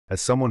As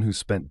someone who's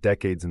spent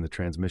decades in the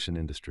transmission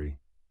industry,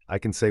 I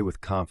can say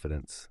with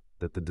confidence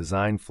that the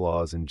design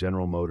flaws in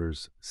General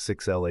Motors'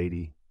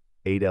 6L80,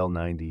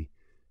 8L90,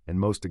 and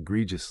most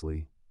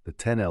egregiously, the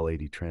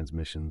 10L80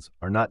 transmissions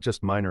are not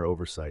just minor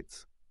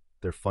oversights,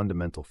 they're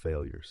fundamental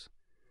failures.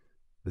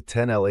 The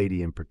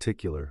 10L80 in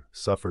particular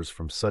suffers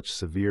from such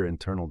severe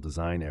internal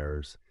design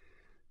errors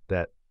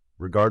that,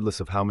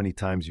 regardless of how many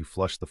times you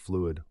flush the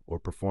fluid or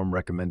perform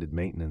recommended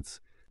maintenance,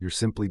 you're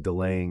simply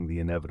delaying the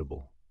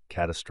inevitable,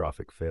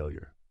 catastrophic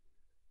failure.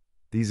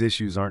 These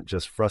issues aren't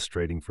just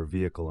frustrating for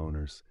vehicle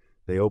owners,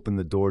 they open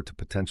the door to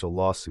potential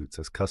lawsuits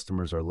as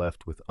customers are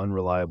left with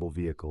unreliable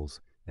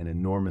vehicles and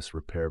enormous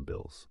repair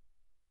bills.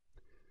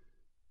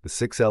 The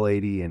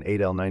 6L80 and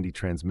 8L90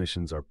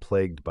 transmissions are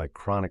plagued by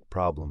chronic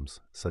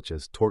problems such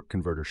as torque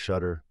converter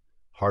shudder,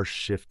 harsh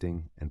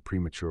shifting, and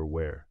premature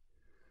wear.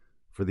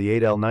 For the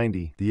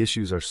 8L90, the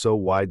issues are so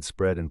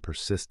widespread and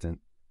persistent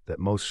that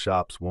most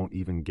shops won't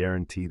even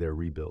guarantee their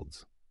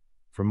rebuilds.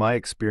 From my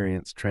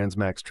experience,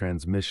 Transmax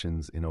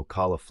Transmissions in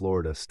Ocala,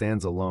 Florida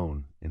stands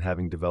alone in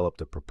having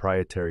developed a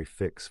proprietary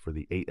fix for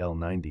the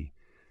 8L90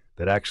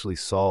 that actually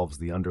solves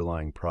the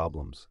underlying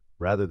problems,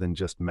 rather than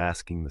just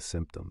masking the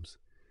symptoms.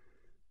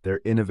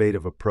 Their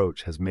innovative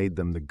approach has made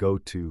them the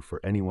go-to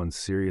for anyone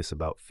serious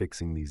about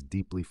fixing these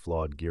deeply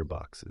flawed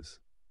gearboxes.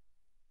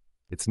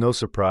 It's no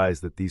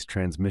surprise that these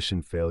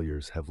transmission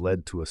failures have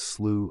led to a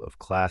slew of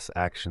class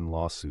action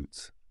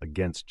lawsuits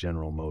against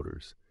General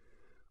Motors.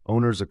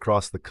 Owners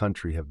across the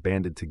country have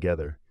banded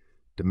together,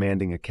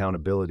 demanding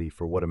accountability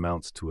for what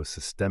amounts to a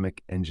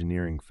systemic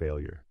engineering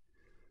failure.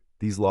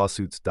 These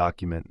lawsuits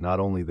document not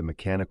only the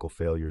mechanical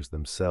failures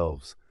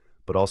themselves,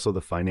 but also the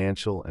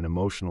financial and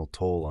emotional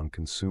toll on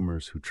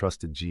consumers who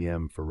trusted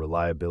GM for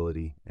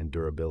reliability and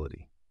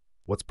durability.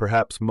 What's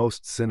perhaps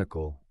most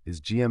cynical is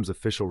GM's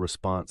official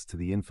response to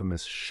the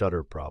infamous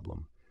shudder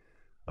problem,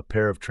 a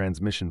pair of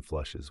transmission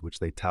flushes which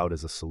they tout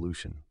as a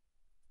solution.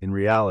 In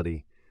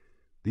reality,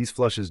 these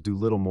flushes do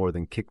little more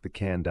than kick the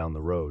can down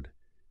the road,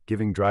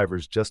 giving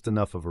drivers just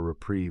enough of a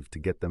reprieve to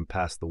get them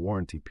past the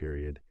warranty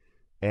period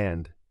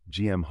and,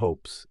 GM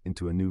hopes,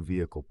 into a new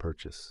vehicle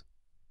purchase.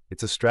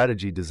 It's a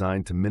strategy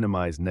designed to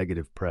minimize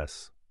negative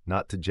press,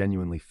 not to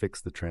genuinely fix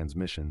the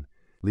transmission,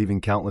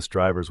 leaving countless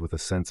drivers with a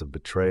sense of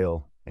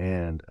betrayal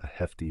and a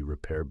hefty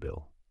repair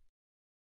bill.